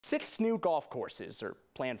6 new golf courses are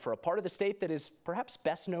planned for a part of the state that is perhaps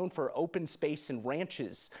best known for open space and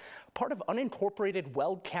ranches. Part of unincorporated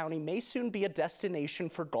Weld County may soon be a destination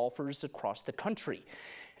for golfers across the country.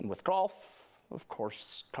 And with golf, of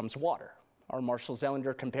course, comes water. Our Marshall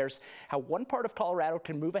Zellender compares how one part of Colorado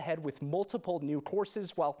can move ahead with multiple new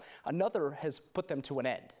courses while another has put them to an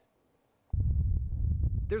end.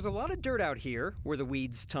 There's a lot of dirt out here where the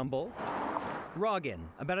weeds tumble. Roggen,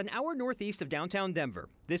 about an hour northeast of downtown Denver.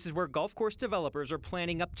 This is where golf course developers are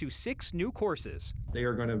planning up to 6 new courses. They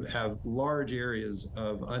are going to have large areas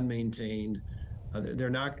of unmaintained.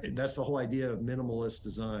 That's the whole idea of minimalist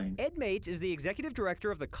design. Ed Mates is the executive director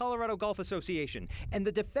of the Colorado Golf Association and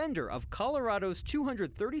the defender of Colorado's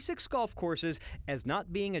 236 golf courses as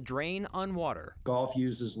not being a drain on water. Golf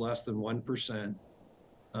uses less than 1%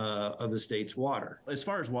 of the state's water. As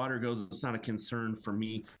far as water goes, it's not a concern for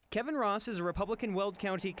me. Kevin Ross is a Republican Weld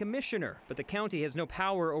County commissioner, but the county has no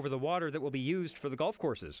power over the water that will be used for the golf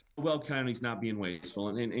courses. Weld County's not being wasteful,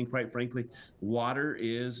 and quite frankly, water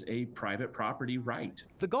is a private property right.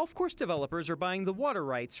 The golf course developers are buying the water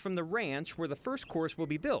rights from the ranch where the first course will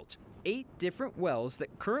be built. 8 different wells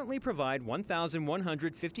that currently provide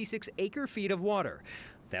 1,156 acre-feet of water.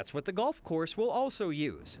 That's what the golf course will also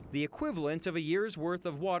use, the equivalent of a year's worth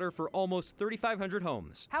of water for almost 3,500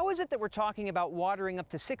 homes. How is it that we're talking about watering up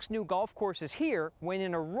to 6 new golf courses here when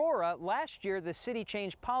in Aurora last year the city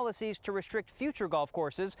changed policies to restrict future golf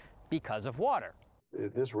courses because of water?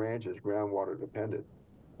 This ranch is groundwater dependent.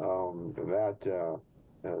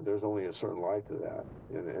 There's only a certain life to that,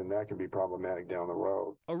 and that can be problematic down the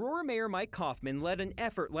road. Aurora Mayor Mike Kaufman led an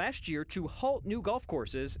effort last year to halt new golf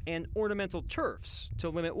courses and ornamental turfs to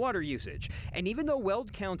limit water usage. And even though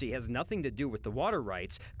Weld County has nothing to do with the water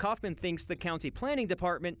rights, Kaufman thinks the county planning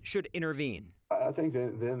department should intervene. I think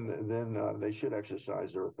that then they should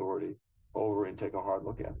exercise their authority over and take a hard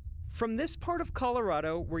look at it. From this part of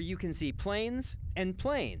Colorado where you can see plains and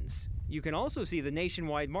plains, you can also see the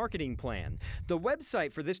nationwide marketing plan. The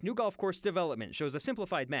website for this new golf course development shows a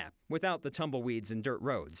simplified map without the tumbleweeds and dirt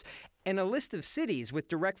roads, and a list of cities with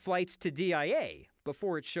direct flights to DIA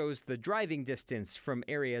before it shows the driving distance from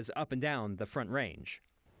areas up and down the Front Range.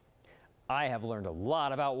 I have learned a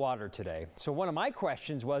lot about water today. So one of my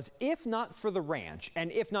questions was, if not for the ranch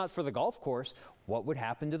and if not for the golf course, what would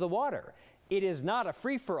happen to the water? It is not a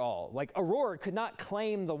free-for-all. Like, Aurora could not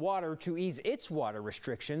claim the water to ease its water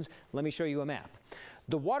restrictions. Let me show you a map.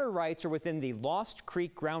 The water rights are within the Lost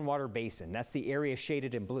Creek groundwater basin. That's the area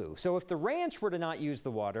shaded in blue. So if the ranch were to not use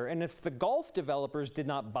the water, and if the golf developers did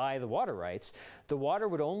not buy the water rights, the water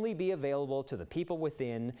would only be available to the people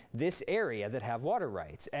within this area that have water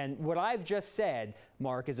rights. And what I've just said,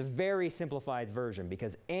 Mark, is a very simplified version,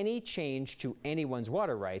 because any change to anyone's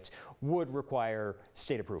water rights would require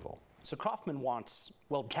state approval. So Kaufman wants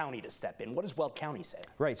Weld County to step in. What does Weld County say?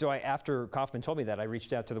 Right. So after Kaufman told me that, I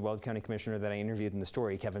reached out to the Weld County commissioner that I interviewed in the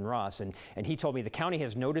story, Kevin Ross, and he told me the county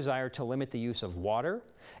has no desire to limit the use of water,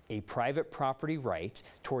 a private property right,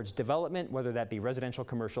 towards development, whether that be residential,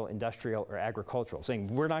 commercial, industrial, or agricultural, saying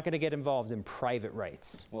we're not going to get involved in private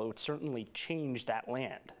rights. Well, it would certainly change that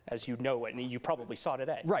land, as you know it, and you probably saw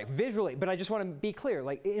today. Right, visually, but I just want to be clear,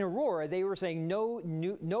 like in Aurora, they were saying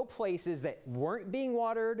no places that weren't being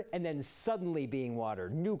watered and then suddenly being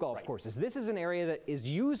watered, new golf courses. This is an area that is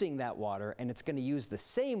using that water, and it's going to use the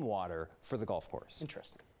same water for the golf course.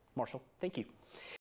 Interesting. Marshall, thank you.